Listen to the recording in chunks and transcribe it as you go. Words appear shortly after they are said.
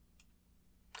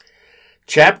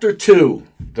Chapter 2,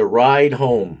 The Ride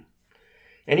Home.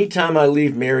 Anytime I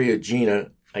leave Mary or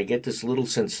Gina, I get this little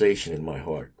sensation in my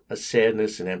heart, a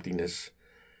sadness and emptiness.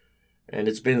 And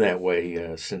it's been that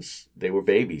way since they were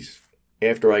babies.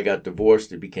 After I got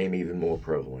divorced, it became even more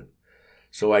prevalent.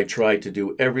 So I tried to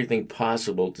do everything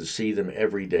possible to see them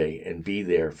every day and be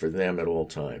there for them at all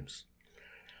times.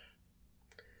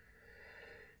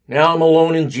 Now I'm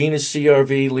alone in Gina's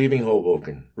CRV leaving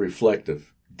Hoboken,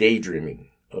 reflective, daydreaming,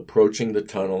 approaching the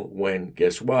tunnel when,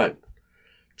 guess what?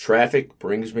 Traffic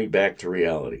brings me back to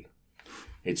reality.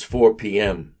 It's 4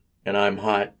 p.m. and I'm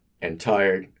hot and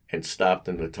tired and stopped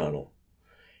in the tunnel.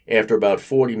 After about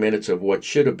 40 minutes of what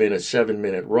should have been a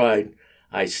 7-minute ride,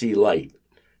 I see light,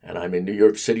 and I'm in New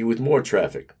York City with more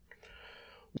traffic.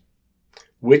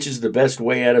 Which is the best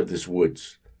way out of this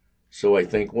woods? So I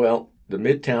think, well, the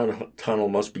Midtown tunnel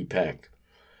must be packed.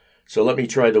 So let me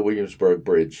try the Williamsburg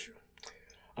Bridge.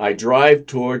 I drive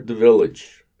toward the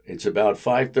village. It's about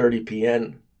 5:30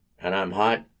 p.m. and I'm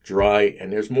hot, dry,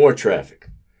 and there's more traffic.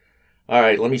 All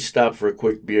right, let me stop for a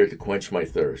quick beer to quench my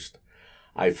thirst.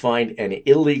 I find an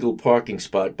illegal parking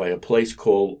spot by a place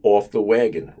called Off the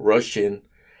Wagon. Rush in,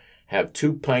 have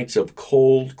 2 pints of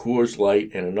cold Coors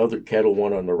Light and another Kettle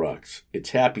One on the rocks. It's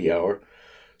happy hour,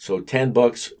 so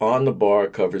 $10 on the bar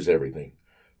covers everything.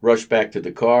 Rush back to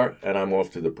the car, and I'm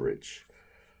off to the bridge.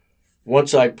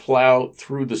 Once I plow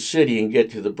through the city and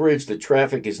get to the bridge, the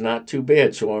traffic is not too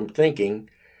bad, so I'm thinking,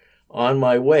 on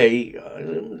my way,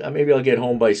 maybe I'll get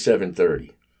home by 7:30.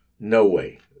 No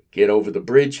way. Get over the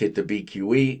bridge, hit the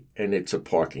BQE, and it's a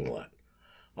parking lot.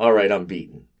 All right, I'm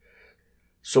beaten.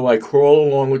 So I crawl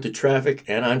along with the traffic,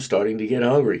 and I'm starting to get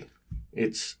hungry.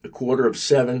 It's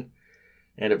 6:45,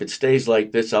 and if it stays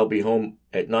like this, I'll be home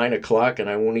at 9 o'clock, and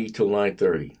I won't eat till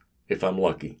 9:30, if I'm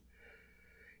lucky.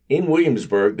 In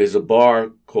Williamsburg, there's a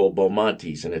bar called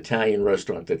Belmonte's, an Italian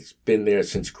restaurant that's been there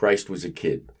since Christ was a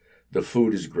kid. The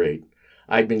food is great.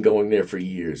 I've been going there for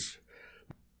years.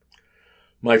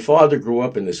 My father grew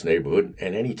up in this neighborhood,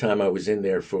 and any time I was in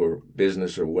there for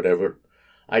business or whatever,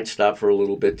 I'd stop for a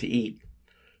little bit to eat.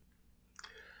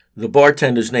 The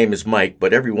bartender's name is Mike,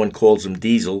 but everyone calls him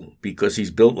Diesel because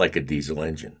he's built like a diesel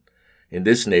engine. In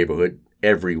this neighborhood,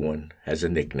 everyone has a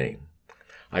nickname.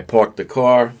 I park the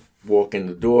car, walk in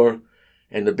the door,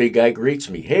 and the big guy greets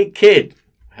me. Hey, kid,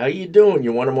 how you doing?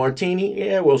 You want a martini?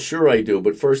 Yeah, well, sure I do,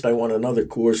 but first I want another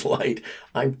Coors Light.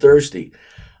 I'm thirsty.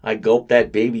 I gulp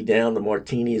that baby down. The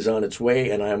martini is on its way,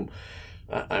 and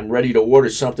I'm ready to order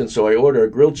something, so I order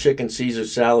a grilled chicken Caesar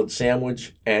salad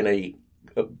sandwich and a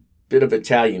bit of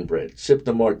Italian bread. Sip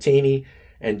the martini,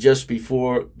 and just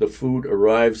before the food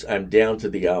arrives, I'm down to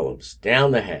the olives.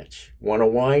 Down the hatch. Want a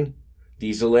wine?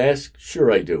 Diesel asks.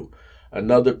 Sure I do.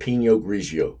 Another Pinot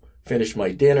Grigio. Finish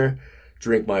my dinner,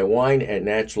 drink my wine, and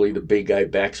naturally the big guy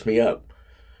backs me up.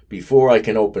 Before I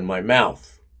can open my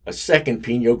mouth, a second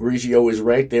Pinot Grigio is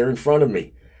right there in front of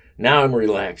me. Now I'm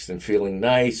relaxed and feeling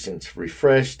nice and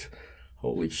refreshed.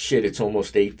 Holy shit, it's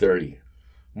almost 8:30.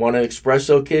 Want an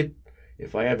espresso, kid?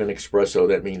 If I have an espresso,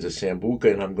 that means a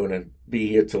Sambuca, and I'm going to be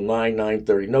here till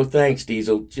 9:30. No thanks,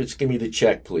 Diesel. Just give me the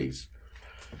check, please.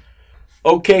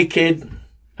 Okay, kid.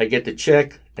 I get the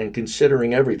check, and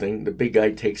considering everything, the big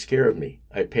guy takes care of me.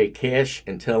 I pay cash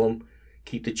and tell him,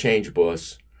 keep the change,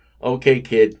 boss. Okay,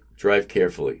 kid, drive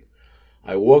carefully.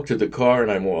 I walk to the car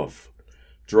and I'm off.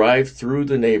 Drive through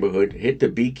the neighborhood, hit the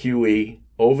BQE,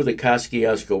 over the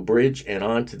Kosciuszko Bridge, and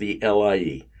onto the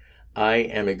LIE. I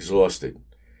am exhausted.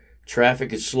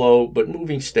 Traffic is slow, but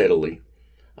moving steadily.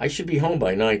 I should be home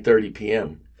by 9:30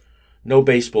 p.m. No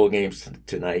baseball games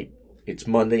tonight. It's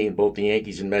Monday and both the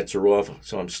Yankees and Mets are off,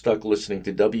 so I'm stuck listening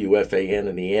to WFAN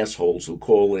and the assholes who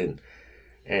call in.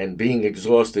 And being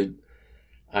exhausted,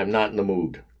 I'm not in the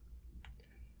mood.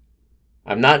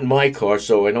 I'm not in my car,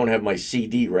 so I don't have my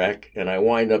CD rack, and I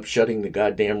wind up shutting the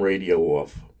goddamn radio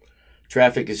off.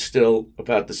 Traffic is still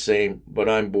about the same, but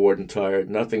I'm bored and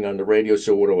tired. Nothing on the radio,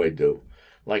 so what do?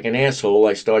 Like an asshole,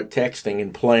 I start texting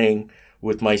and playing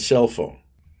with my cell phone.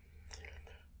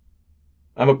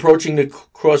 I'm approaching the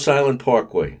Cross Island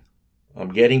Parkway.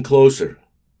 I'm getting closer.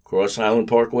 Cross Island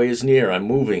Parkway is near. I'm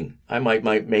moving. I might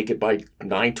make it by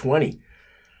 9:20.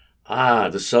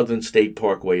 The Southern State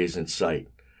Parkway is in sight.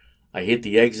 I hit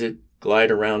the exit,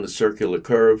 glide around the circular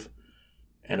curve,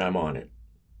 and I'm on it.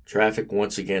 Traffic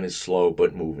once again is slow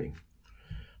but moving.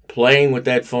 Playing with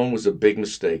that phone was a big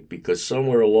mistake because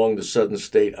somewhere along the Southern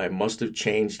State I must have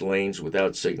changed lanes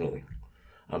without signaling.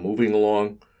 I'm moving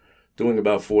along, doing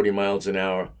about 40 miles an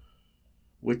hour,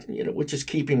 which is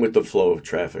keeping with the flow of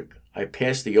traffic. I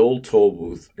pass the old toll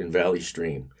booth in Valley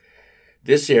Stream.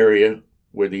 This area,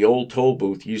 where the old toll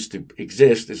booth used to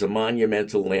exist, is a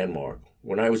monumental landmark.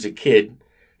 When I was a kid,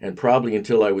 and probably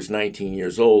until I was 19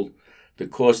 years old, the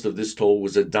cost of this toll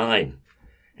was a dime.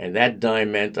 And that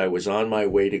dime meant I was on my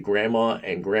way to Grandma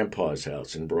and Grandpa's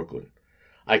house in Brooklyn.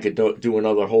 I could do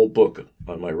another whole book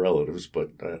on my relatives,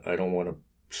 but I don't want to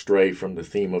stray from the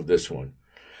theme of this one.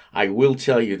 I will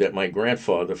tell you that my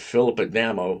grandfather, Philip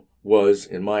Adamo, was,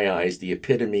 in my eyes, the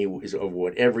epitome of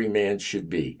what every man should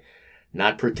be.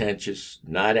 Not pretentious,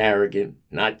 not arrogant,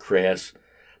 not crass,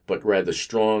 but rather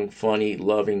strong, funny,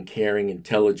 loving, caring,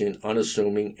 intelligent,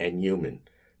 unassuming, and human.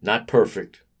 Not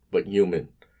perfect, but human.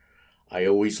 I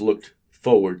always looked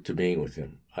forward to being with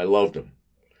him. I loved him.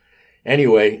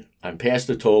 Anyway, I'm past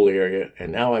the toll area,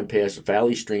 and now I'm past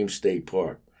Valley Stream State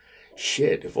Park.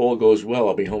 Shit, if all goes well,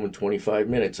 I'll be home in 25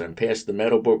 minutes. I'm past the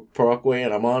Meadowbrook Parkway,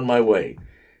 and I'm on my way.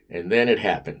 And then it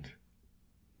happened.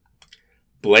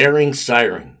 Blaring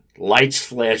siren, lights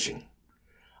flashing.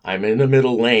 I'm in the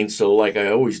middle lane, so like I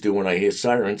always do when I hear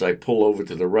sirens, I pull over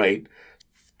to the right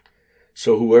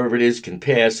so whoever it is can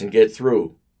pass and get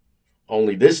through.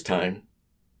 Only this time,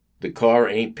 the car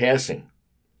ain't passing.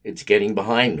 It's getting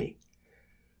behind me.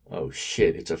 Oh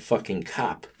shit, it's a fucking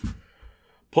cop.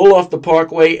 Pull off the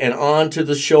parkway and on to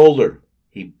the shoulder,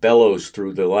 he bellows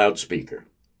through the loudspeaker.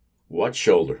 What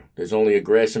shoulder? There's only a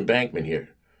grass embankment here.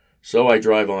 So I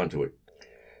drive onto it.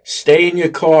 Stay in your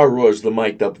car, roars the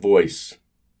mic'd up voice.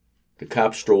 The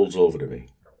cop strolls over to me.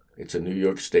 It's a New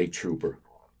York State trooper.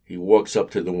 He walks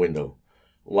up to the window.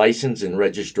 License and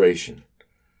registration.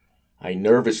 I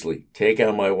nervously take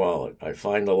out my wallet. I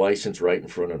find the license right in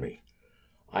front of me.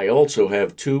 I also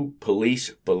have 2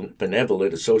 Police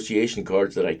Benevolent Association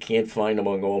cards that I can't find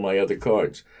among all my other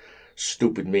cards.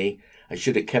 Stupid me. I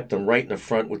should have kept them right in the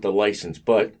front with the license,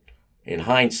 but in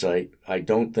hindsight, I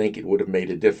don't think it would have made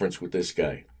a difference with this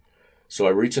guy. So I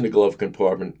reach in the glove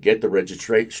compartment, get the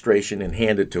registration, and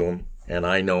hand it to him, and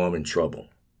I know I'm in trouble.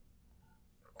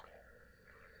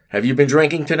 Have you been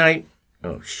drinking tonight?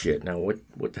 Oh, shit. Now,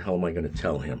 what the hell am I going to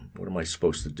tell him? What am I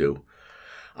supposed to do?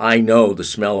 I know the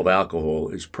smell of alcohol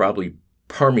is probably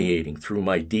permeating through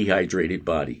my dehydrated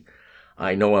body.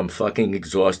 I know I'm fucking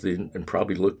exhausted and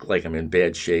probably look like I'm in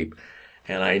bad shape.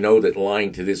 And I know that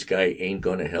lying to this guy ain't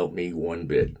going to help me one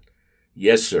bit.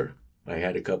 Yes, sir. I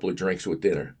had a couple of drinks with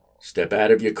dinner. Step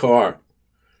out of your car.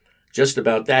 Just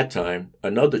about that time,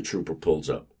 another trooper pulls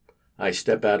up. I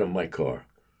step out of my car.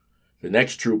 The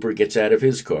next trooper gets out of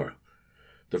his car.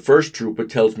 The first trooper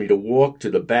tells me to walk to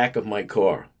the back of my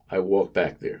car. I walk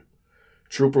back there.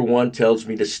 Trooper 1 tells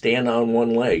me to stand on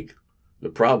one leg. The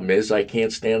problem is I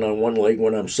can't stand on one leg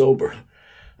when I'm sober.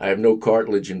 I have no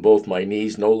cartilage in both my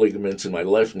knees, no ligaments in my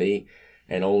left knee,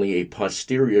 and only a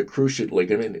posterior cruciate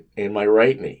ligament in my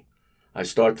right knee. I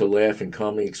start to laugh and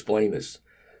calmly explain this.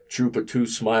 Trooper 2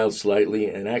 smiles slightly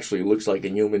and actually looks like a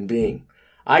human being.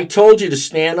 I told you to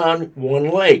stand on one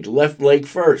leg, left leg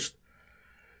first.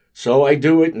 So I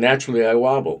do it, naturally I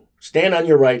wobble. Stand on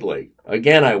your right leg.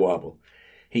 Again I wobble.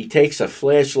 He takes a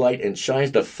flashlight and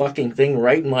shines the fucking thing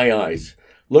right in my eyes.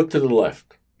 Look to the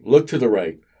left. Look to the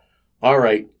right. All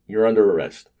right, you're under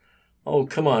arrest. Oh,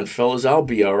 come on, fellas, I'll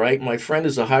be all right. My friend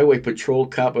is a highway patrol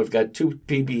cop. I've got 2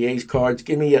 PBA cards.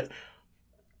 Give me a...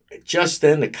 Just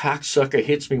then, the cocksucker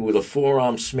hits me with a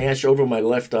forearm smash over my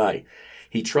left eye.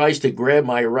 He tries to grab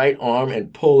my right arm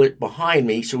and pull it behind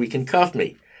me so he can cuff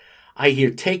me. I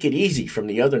hear, take it easy, from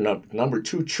the other number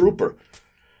 2 trooper.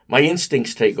 My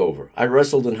instincts take over. I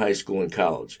wrestled in high school and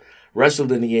college.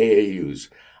 Wrestled in the AAUs.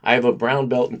 I have a brown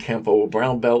belt in Kempo, a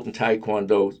brown belt in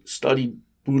Taekwondo, studied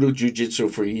Budo Jiu-Jitsu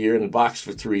for a year and boxed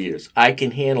for 3 years. I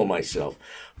can handle myself,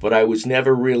 but I was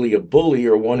never really a bully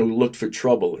or one who looked for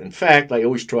trouble. In fact, I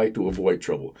always tried to avoid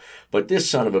trouble. But this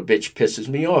son of a bitch pisses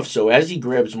me off, so as he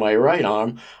grabs my right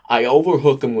arm, I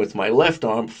overhook him with my left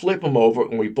arm, flip him over,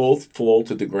 and we both fall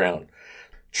to the ground.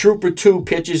 Trooper 2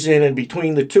 pitches in, and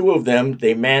between the 2 of them,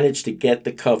 they manage to get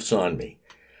the cuffs on me.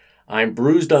 I'm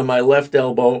bruised on my left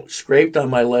elbow, scraped on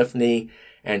my left knee,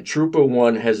 and Trooper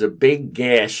 1 has a big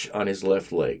gash on his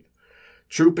left leg.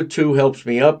 Trooper 2 helps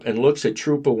me up and looks at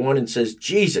Trooper 1 and says,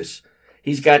 Jesus,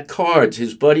 he's got cards.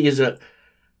 His buddy is a...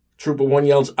 Trooper 1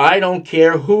 yells, I don't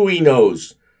care who he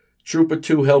knows. Trooper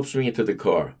 2 helps me into the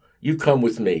car. You come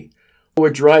with me. While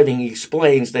we're driving, he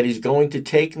explains that he's going to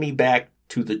take me back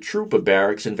to the trooper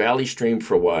barracks in Valley Stream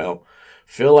for a while,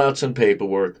 fill out some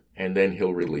paperwork, and then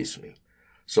he'll release me.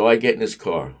 So I get in his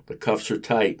car. The cuffs are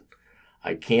tight.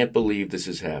 I can't believe this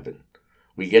has happened.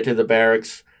 We get to the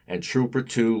barracks, and Trooper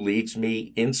 2 leads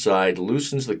me inside,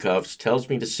 loosens the cuffs, tells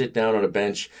me to sit down on a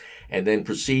bench, and then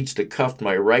proceeds to cuff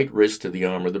my right wrist to the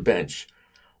arm of the bench.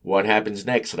 What happens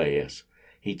next, I ask.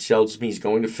 He tells me he's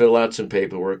going to fill out some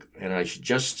paperwork, and I should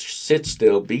just sit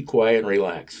still, be quiet, and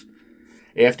relax.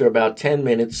 After about 10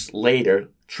 minutes later,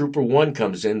 Trooper 1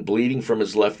 comes in bleeding from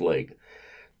his left leg.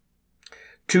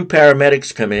 2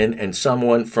 paramedics come in and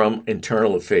someone from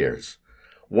Internal Affairs.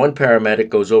 One paramedic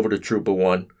goes over to Trooper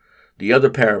 1. The other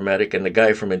paramedic and the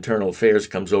guy from Internal Affairs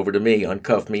comes over to me,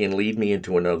 uncuff me, and lead me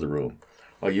into another room.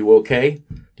 Are you okay?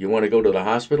 Do you want to go to the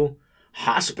hospital?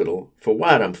 Hospital? For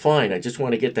what? I'm fine. I just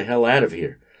want to get the hell out of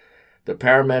here. The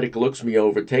paramedic looks me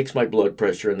over, takes my blood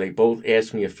pressure, and they both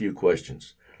ask me a few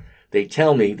questions. They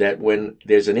tell me that when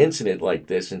there's an incident like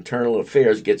this, Internal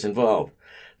Affairs gets involved.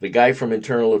 The guy from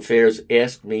Internal Affairs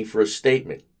asked me for a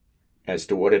statement as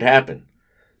to what had happened.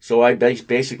 So I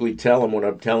basically tell him what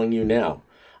I'm telling you now.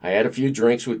 I had a few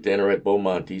drinks with dinner at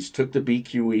Beaumonte's, took the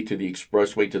BQE to the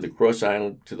expressway, to the Cross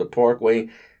Island, to the Parkway,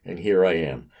 and here I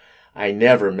am. I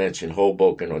never mention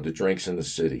Hoboken or the drinks in the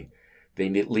city. They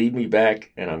lead me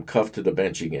back, and I'm cuffed to the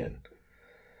bench again.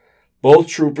 Both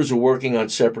troopers are working on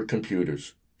separate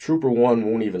computers. Trooper 1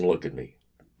 won't even look at me,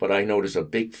 but I notice a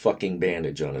big fucking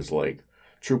bandage on his leg.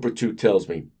 Trooper 2 tells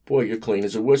me, "Boy, you're clean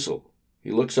as a whistle."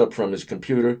 He looks up from his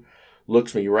computer,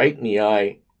 looks me right in the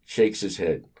eye, shakes his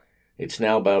head. It's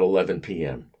now about 11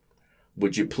 p.m.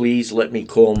 "Would you please let me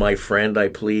call my friend?" I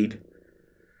plead.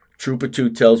 Trooper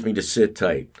 2 tells me to sit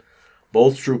tight.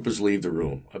 Both troopers leave the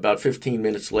room. About 15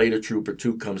 minutes later, Trooper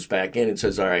 2 comes back in and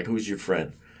says, "All right, who's your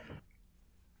friend?"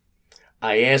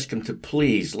 I ask him to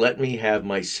please let me have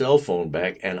my cell phone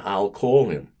back and I'll call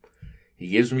him. He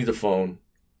gives me the phone.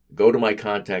 Go to my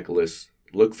contact list,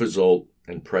 look for Zolt,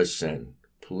 and press send.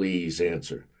 Please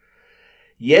answer.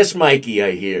 "Yes, Mikey,"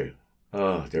 I hear.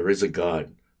 Oh, there is a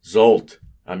God. "Zolt,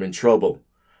 I'm in trouble."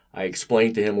 I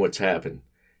explain to him what's happened.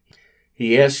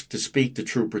 He asks to speak to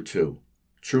Trooper 2.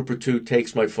 Trooper 2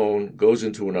 takes my phone, goes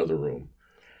into another room.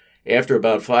 After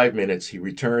about 5 minutes, he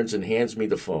returns and hands me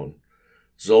the phone.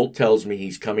 Zolt tells me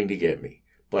he's coming to get me,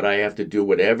 but I have to do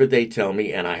whatever they tell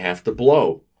me and I have to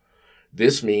blow.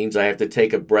 This means I have to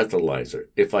take a breathalyzer.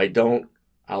 If I don't,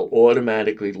 I'll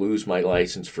automatically lose my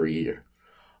license for a year.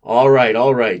 All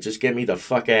right, just get me the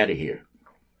fuck out of here.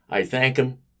 I thank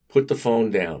him, put the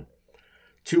phone down.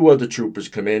 2 other troopers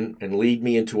come in and lead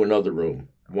me into another room.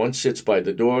 One sits by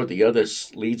the door, the other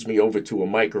leads me over to a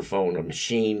microphone, a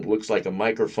machine, looks like a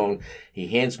microphone. He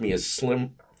hands me a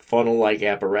slim funnel-like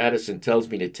apparatus and tells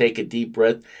me to take a deep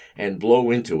breath and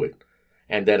blow into it,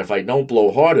 and that if I don't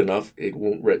blow hard enough, it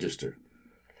won't register.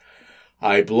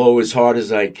 I blow as hard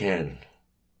as I can.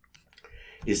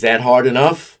 "Is that hard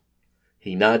enough?"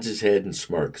 He nods his head and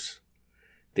smirks.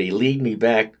 They lead me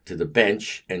back to the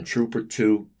bench, and Trooper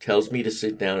 2 tells me to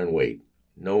sit down and wait.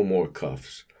 No more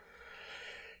cuffs.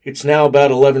 It's now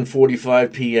about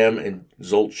 11:45 p.m. and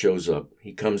Zolt shows up.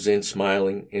 He comes in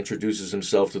smiling, introduces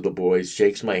himself to the boys,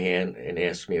 shakes my hand, and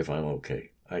asks me if I'm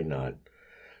okay. I nod.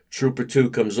 Trooper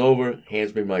 2 comes over,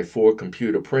 hands me my 4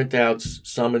 computer printouts,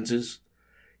 summonses.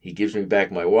 He gives me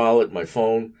back my wallet, my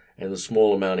phone, and the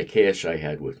small amount of cash I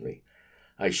had with me.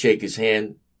 I shake his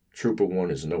hand. Trooper 1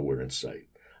 is nowhere in sight.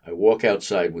 I walk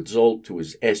outside with Zolt to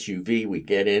his SUV. We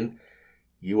get in.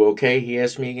 "You okay?" he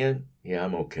asks me again. "Yeah,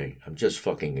 I'm okay. I'm just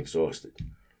fucking exhausted."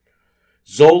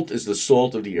 Zolt is the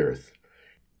salt of the earth.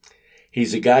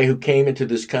 He's a guy who came into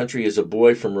this country as a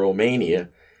boy from Romania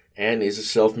and is a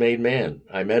self-made man.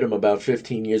 I met him about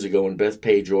 15 years ago in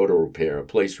Bethpage Auto Repair, a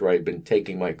place where I'd been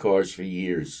taking my cars for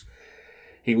years.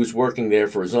 He was working there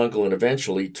for his uncle and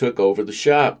eventually took over the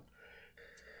shop.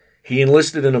 He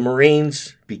enlisted in the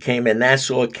Marines, became a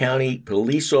Nassau County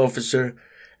police officer,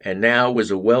 and now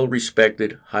was a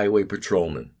well-respected highway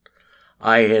patrolman.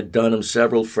 I had done him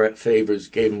several favors,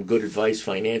 gave him good advice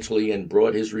financially, and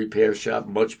brought his repair shop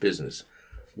much business.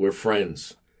 We're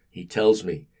friends. He tells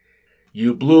me,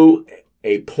 "You blew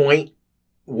a .18.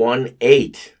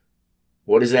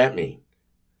 What does that mean?"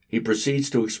 He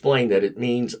proceeds to explain that it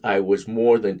means I was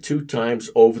more than 2 times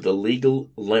over the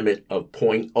legal limit of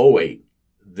 .08.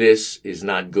 This is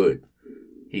not good.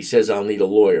 He says I'll need a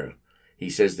lawyer. He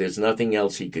says there's nothing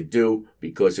else he could do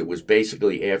because it was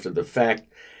basically after the fact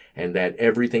and that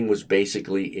everything was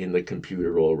basically in the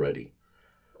computer already.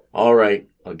 All right,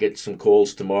 I'll get some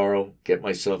calls tomorrow, get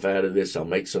myself out of this. I'll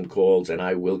make some calls and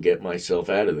I will get myself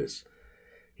out of this.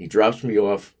 He drops me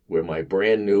off where my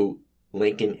brand new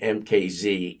Lincoln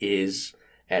MKZ is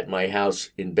at my house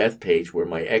in Bethpage where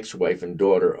my ex-wife and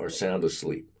daughter are sound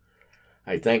asleep.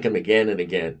 I thank him again and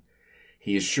again.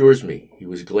 He assures me he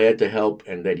was glad to help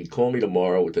and that he'd call me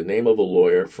tomorrow with the name of a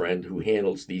lawyer friend who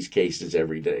handles these cases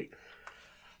every day.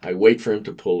 I wait for him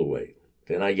to pull away.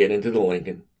 Then I get into the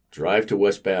Lincoln, drive to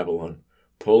West Babylon,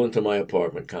 pull into my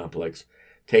apartment complex,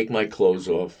 take my clothes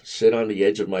off, sit on the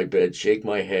edge of my bed, shake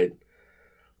my head.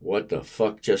 What the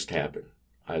fuck just happened?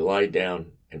 I lie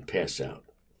down and pass out.